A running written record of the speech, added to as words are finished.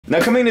Now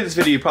coming into this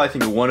video, you probably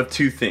think of one of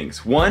two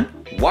things. One,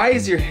 why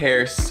is your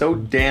hair so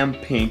damn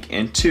pink?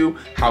 And two,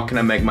 how can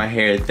I make my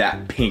hair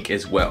that pink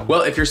as well?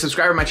 Well, if you're a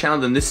subscriber to my channel,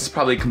 then this is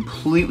probably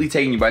completely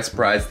taking you by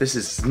surprise. This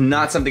is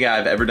not something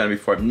I've ever done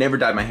before. I've never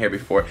dyed my hair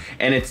before,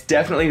 and it's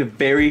definitely a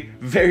very,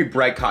 very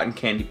bright cotton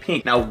candy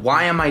pink. Now,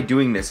 why am I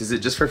doing this? Is it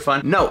just for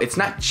fun? No, it's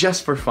not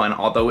just for fun,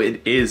 although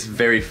it is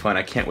very fun.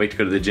 I can't wait to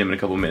go to the gym in a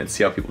couple minutes,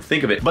 see how people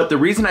think of it. But the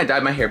reason I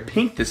dyed my hair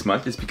pink this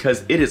month is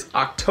because it is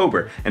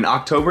October, and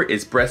October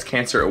is Breast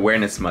Cancer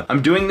Awareness Month.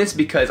 I'm doing this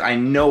because I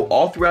know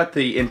all throughout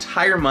the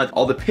entire month,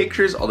 all the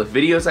pictures, all the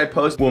videos I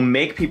post will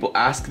make people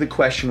ask the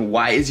question,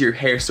 why is your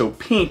hair so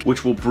pink?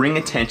 Which will bring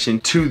attention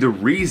to the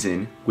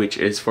reason, which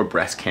is for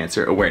Breast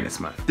Cancer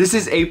Awareness Month. This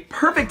is a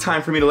perfect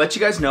time for me to let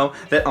you guys know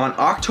that on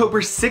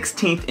October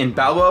 16th in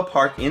Balboa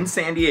Park in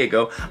San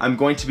Diego, I'm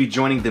going to be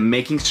joining the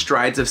Making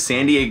Strides of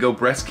San Diego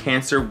Breast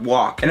Cancer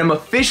Walk. And I'm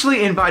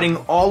officially inviting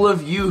all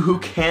of you who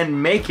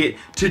can make it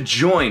to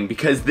join,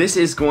 because this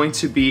is going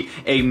to be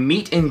a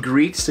meet and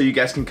greet, so you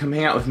guys can come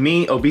hang out with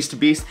me, Obese to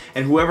Beast,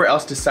 and whoever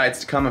else decides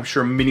to come. I'm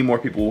sure many more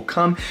people will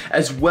come,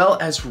 as well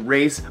as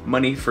raise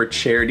money for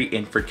charity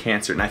and for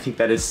cancer. And I think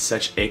that is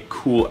such a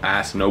cool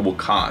ass noble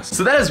cause.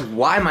 So that is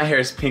why my hair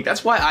is pink.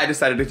 That's why I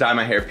decided to dye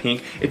my hair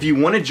pink. If you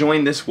want to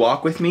join this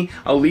walk with me,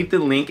 I'll leave the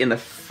link in the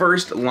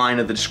first line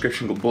of the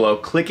description below.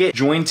 Click it,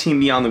 join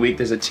Team Beyond the Week.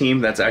 There's a team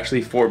that's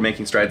actually for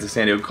Making Strides of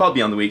San Diego called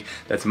Beyond the Week.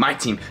 That's my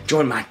team.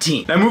 Join my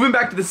team. Now moving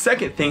back to the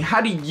second thing,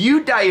 how do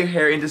you dye your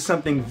hair into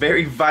something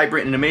very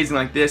vibrant and amazing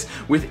like this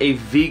with a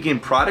vegan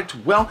product?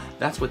 Well,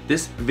 that's what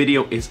this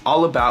video is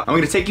all about. I'm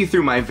going to take you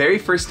through my very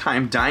first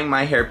time dyeing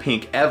my hair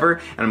pink ever,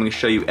 and I'm going to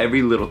show you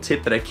every little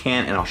tip that I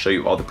can, and I'll show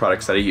you all the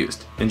products that I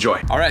used.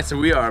 Enjoy. All right, so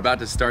we are about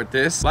to start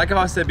this. Like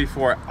I said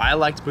before, I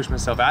like to push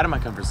myself out of my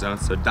comfort zone,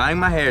 so dyeing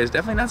my hair is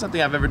definitely not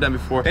something I've ever done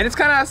before, and it's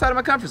kind of outside of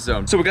my comfort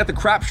zone. So we got the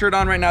crop shirt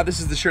on right now. This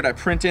is the shirt I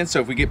print in,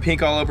 so if we get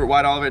pink all over it,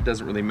 white all over it,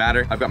 doesn't really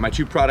matter. I've got my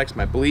two products,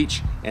 my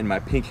bleach and my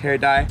pink hair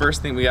dye.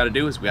 First thing we got to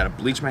do is we got to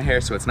bleach my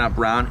hair so it's not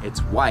brown,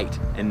 it's white,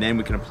 and then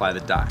we can apply the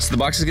dye. So the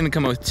box is going to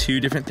come with two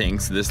different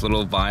things, this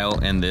little vial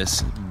and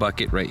this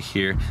bucket right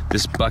here.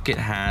 This bucket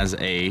has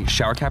a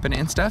shower cap in it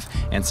and stuff,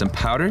 and some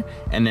powder,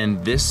 and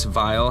then this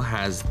vial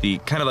has the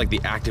kind of like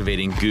the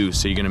activating goo.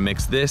 So you're going to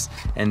mix this,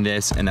 and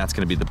that's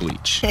going to be the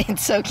bleach.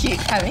 It's so cute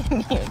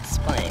having you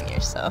explain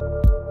yourself.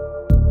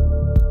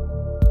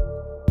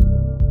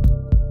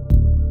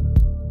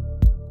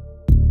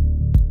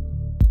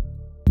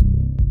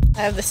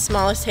 I have the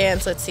smallest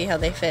hands. Let's see how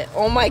they fit.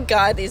 Oh my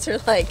God, these are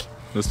like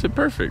Those fit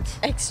perfect.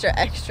 Extra,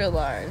 extra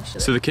large.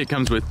 So the kit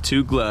comes with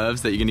 2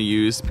 gloves that you're gonna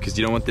use because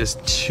you don't want this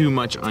too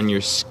much on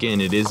your skin.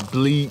 It is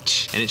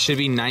bleach, and it should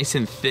be nice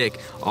and thick.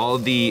 All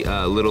the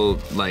little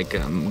like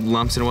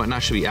lumps and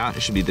whatnot should be out. It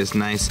should be this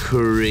nice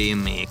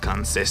creamy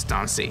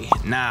consistency.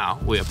 Now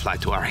we apply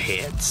to our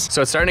heads.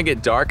 So it's starting to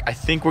get dark. I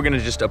think we're gonna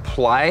just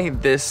apply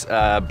this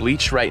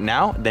bleach right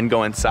now, then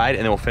go inside,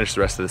 and then we'll finish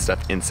the rest of the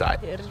stuff inside.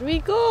 Here we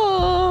go.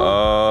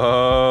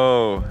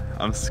 Oh,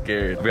 I'm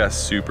scared. We got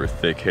super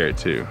thick hair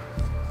too.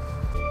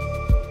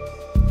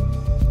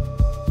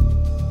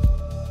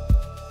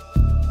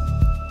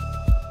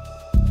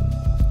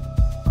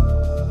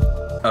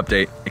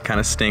 Update, it kind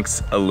of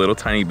stinks a little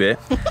tiny bit.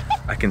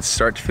 I can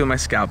start to feel my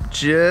scalp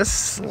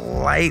just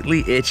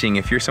slightly itching.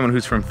 If you're someone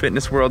who's from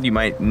fitness world, you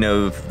might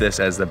know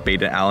this as the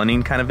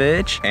beta-alanine kind of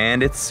itch.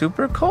 And it's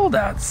super cold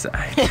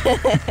outside.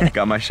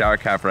 Got my shower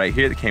cap right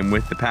here that came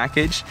with the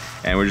package,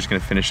 and we're just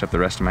gonna finish up the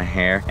rest of my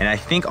hair. And I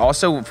think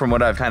also from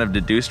what I've kind of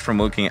deduced from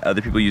looking at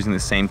other people using the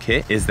same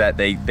kit is that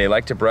they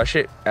like to brush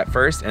it at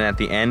first, and at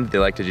the end they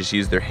like to just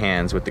use their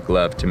hands with the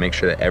glove to make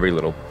sure that every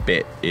little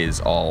bit is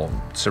all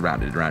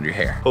surrounded around your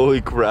hair. Holy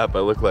crap, I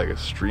look like a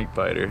street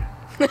fighter.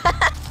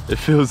 It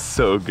feels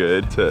so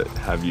good to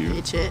have you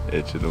itch it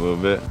a little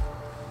bit.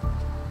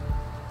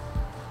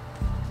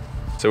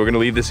 So we're gonna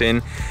leave this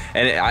in,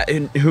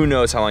 and who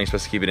knows how long you're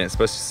supposed to keep it in. It's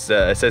supposed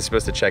to, it says it's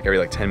supposed to check every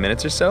like 10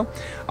 minutes or so.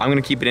 I'm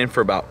gonna keep it in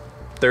for about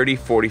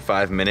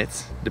 30-45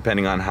 minutes,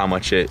 depending on how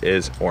much it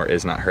is or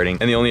is not hurting.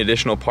 And the only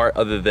additional part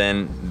other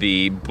than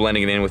the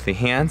blending it in with the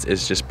hands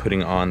is just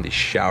putting on the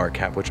shower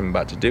cap, which I'm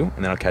about to do,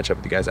 and then I'll catch up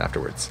with you guys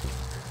afterwards.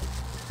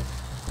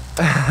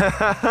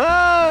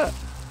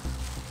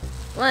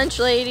 Lunch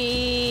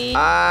lady.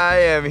 I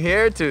am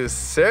here to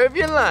serve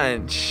you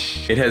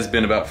lunch. It has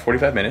been about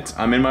 45 minutes.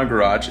 I'm in my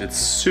garage. It's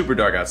super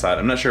dark outside.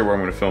 I'm not sure where I'm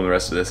gonna film the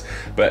rest of this,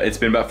 but it's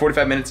been about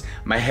 45 minutes.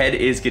 My head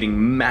is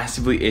getting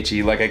massively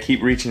itchy. Like I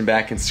keep reaching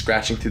back and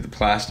scratching through the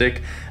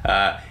plastic.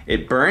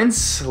 It burns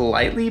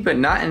slightly, but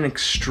not in an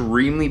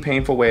extremely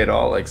painful way at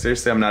all. Like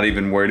seriously, I'm not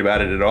even worried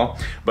about it at all.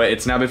 But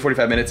it's now been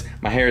 45 minutes.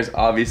 My hair is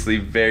obviously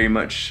very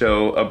much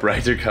so a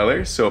brighter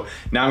color. So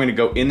now I'm gonna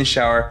go in the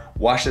shower,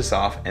 wash this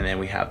off, and then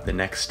we have the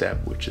next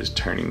step, which is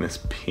turning this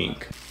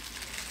pink.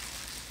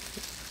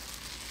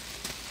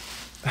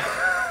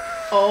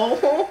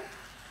 Oh.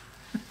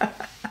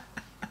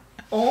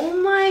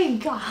 Oh my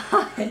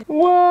God.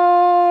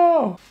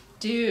 Whoa.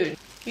 Dude,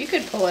 you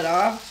could pull it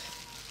off.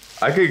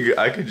 I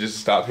could just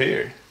stop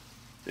here.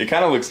 It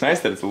kind of looks nice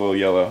that it's a little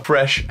yellow.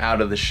 Fresh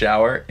out of the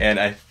shower, and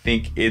I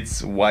think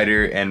it's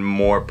whiter and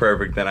more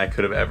perfect than I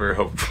could have ever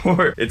hoped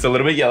for. It's a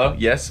little bit yellow,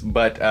 yes,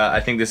 but I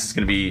think this is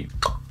gonna be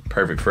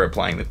perfect for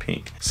applying the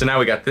pink. So now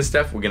we got this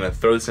stuff, we're gonna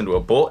throw this into a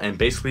bowl and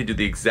basically do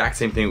the exact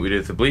same thing we did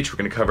with the bleach. We're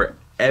gonna cover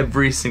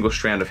every single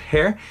strand of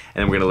hair, and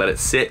then we're gonna let it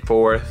sit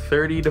for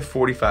 30 to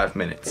 45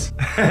 minutes.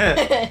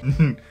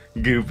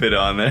 Goop it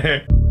on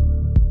there.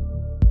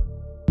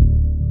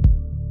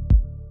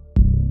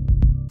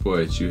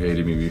 Boy, you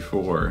hated me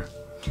before.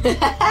 You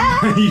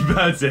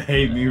about to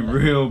hate me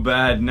real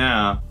bad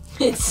now.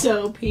 It's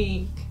so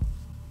pink.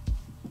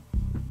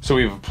 So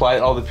we've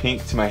applied all the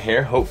pink to my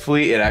hair.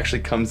 Hopefully it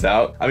actually comes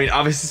out. I mean,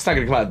 obviously it's not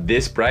gonna come out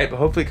this bright, but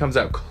hopefully it comes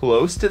out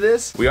close to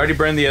this. We already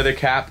burned the other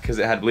cap because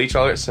it had bleach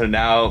all over it, so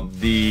now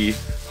the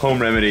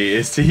home remedy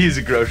is to use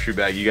a grocery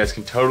bag. You guys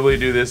can totally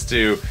do this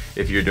too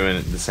if you're doing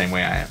it the same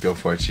way I am. Go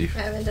for it, Chief.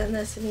 I haven't done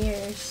this in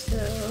years, so.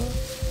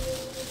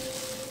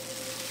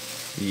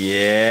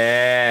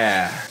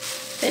 Yeah.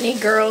 If any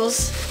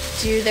girls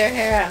do their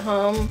hair at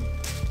home,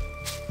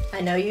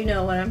 I know you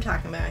know what I'm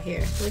talking about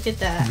here. Look at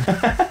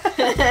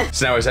that.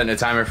 So now we're setting a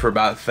timer for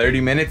about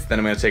 30 minutes. Then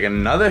I'm gonna take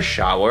another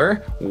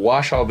shower,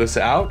 wash all this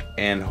out,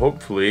 and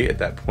hopefully at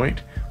that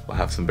point, we'll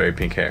have some very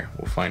pink hair.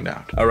 We'll find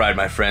out. All right,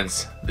 my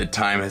friends, the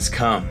time has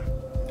come.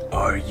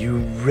 Are you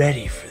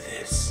ready for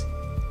this?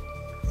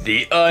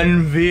 The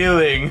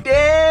unveiling.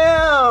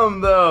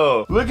 Damn,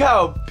 though. Look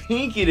how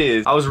pink it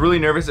is. I was really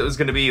nervous it was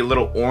gonna be a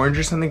little orange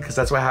or something, because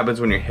that's what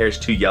happens when your hair's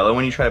too yellow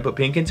when you try to put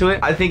pink into it.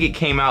 I think it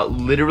came out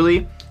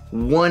literally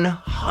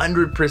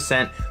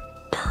 100%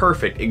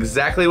 perfect.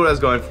 Exactly what I was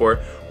going for.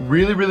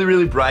 Really, really,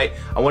 really bright.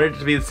 I wanted it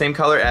to be the same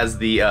color as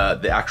the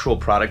actual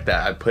product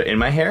that I put in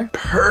my hair.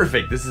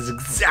 Perfect. This is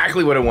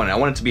exactly what I wanted. I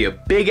want it to be a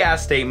big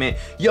ass statement.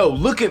 Yo,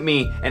 look at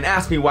me and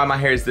ask me why my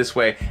hair is this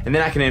way, and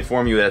then I can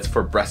inform you that it's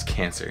for breast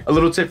cancer. A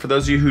little tip for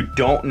those of you who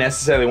don't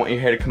necessarily want your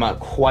hair to come out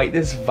quite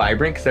this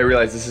vibrant, because I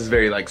realize this is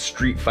very like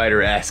Street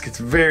Fighter-esque. It's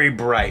very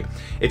bright.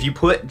 If you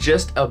put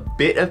just a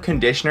bit of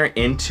conditioner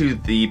into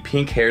the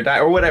pink hair dye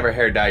or whatever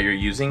hair dye you're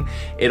using,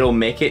 it'll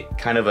make it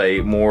kind of a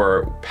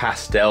more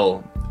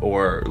pastel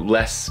or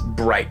less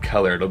bright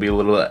color. It'll be a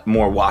little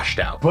more washed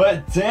out.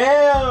 But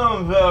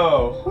damn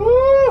though,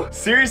 woo!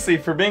 Seriously,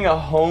 for being a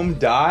home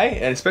dye,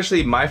 and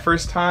especially my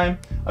first time,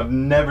 I've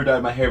never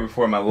dyed my hair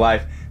before in my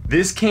life,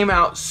 this came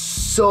out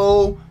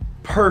so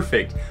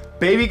perfect.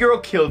 Baby girl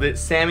killed it.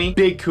 Sammy,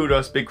 big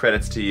kudos, big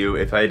credits to you.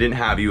 If I didn't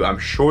have you, I'm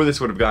sure this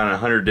would have gone in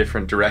 100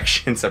 different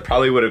directions. I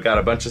probably would have got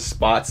a bunch of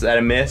spots that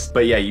I missed,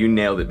 but yeah, you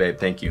nailed it, babe,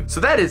 thank you. So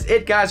that is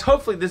it, guys.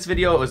 Hopefully this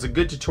video was a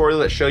good tutorial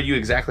that showed you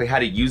exactly how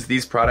to use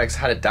these products,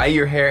 how to dye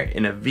your hair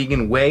in a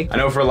vegan way. I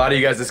know for a lot of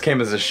you guys, this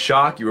came as a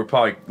shock. You were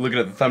probably looking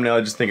at the thumbnail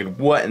and just thinking,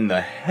 what in the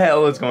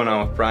hell is going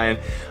on with Brian?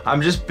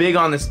 I'm just big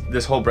on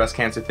this whole breast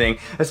cancer thing.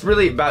 It's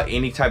really about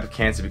any type of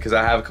cancer, because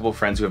I have a couple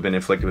friends who have been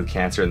inflicted with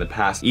cancer in the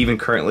past, even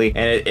currently,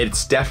 and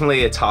it's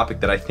definitely a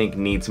topic that I think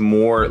needs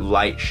more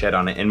light shed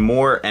on it and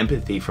more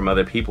empathy from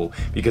other people,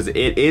 because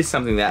it is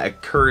something that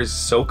occurs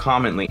so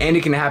commonly, and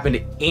it can happen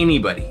to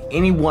anybody.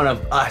 Any one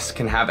of us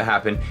can have it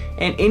happen,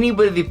 and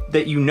anybody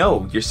that you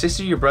know, your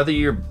sister, your brother,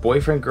 your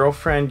boyfriend,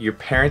 girlfriend, your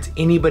parents,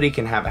 anybody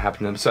can have it happen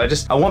to them. So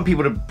I want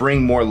people to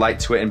bring more light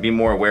to it and be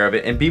more aware of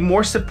it and be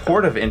more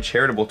supportive and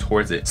charitable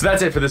towards it. So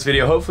that's it for this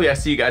video. Hopefully I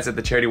see you guys at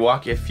the charity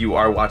walk if you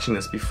are watching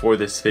this before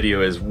this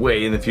video is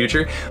way in the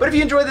future. But if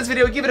you enjoyed this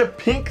video, give it a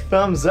pink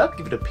thumbs up,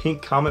 give it a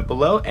pink comment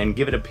below, and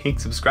give it a pink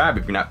subscribe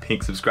if you're not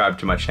pink subscribed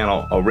to my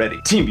channel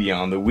already. Team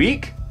Beyond the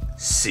Week,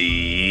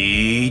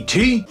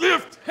 CT.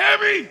 Lift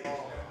heavy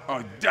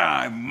or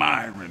die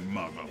MIRIN,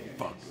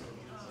 motherfucker.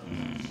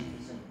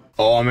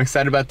 Oh, I'm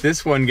excited about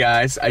this one,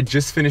 guys. I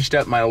just finished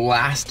up my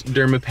last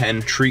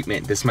Dermapen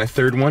treatment. This is my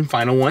third one,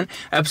 final one.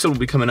 Episode will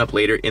be coming up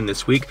later in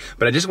this week,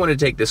 but I just wanted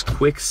to take this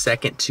quick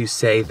second to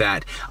say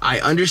that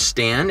I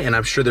understand, and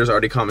I'm sure there's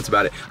already comments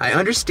about it, I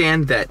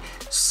understand that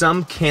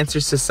some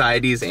cancer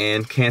societies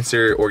and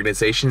cancer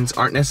organizations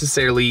aren't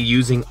necessarily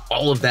using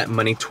all of that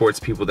money towards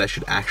people that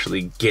should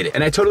actually get it.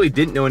 And I totally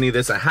didn't know any of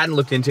this. I hadn't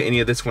looked into any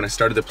of this when I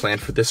started the plan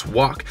for this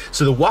walk.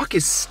 So the walk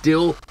is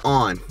still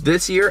on.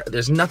 This year,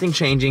 there's nothing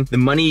changing. The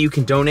money you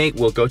can donate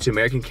will go to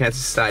American Cancer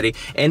Society,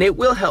 and it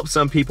will help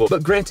some people.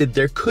 But granted,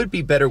 there could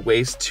be better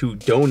ways to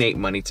donate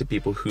money to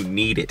people who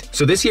need it.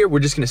 So this year, we're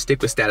just gonna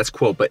stick with status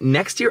quo. But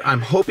next year, I'm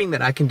hoping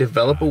that I can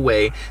develop a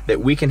way that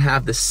we can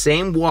have the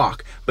same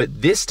walk,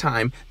 but this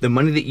time, the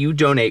money that you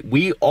donate,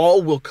 we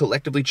all will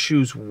collectively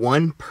choose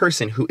one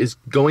person who is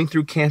going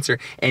through cancer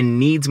and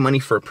needs money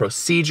for a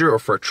procedure or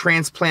for a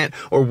transplant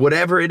or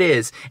whatever it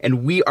is,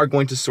 and we are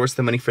going to source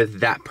the money for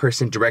that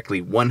person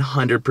directly,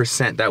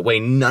 100%. That way,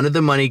 none of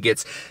the money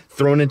gets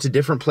thrown into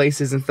different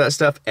places and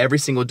stuff. Every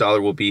single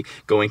dollar will be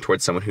going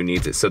towards someone who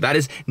needs it. So that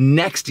is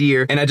next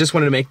year. And I just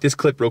wanted to make this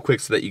clip real quick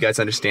so that you guys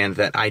understand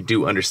that I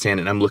do understand,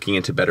 and I'm looking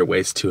into better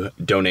ways to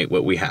donate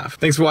what we have.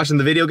 Thanks for watching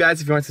the video,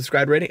 guys. If you aren't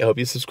subscribed already, I hope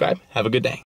you subscribe. Have a good day.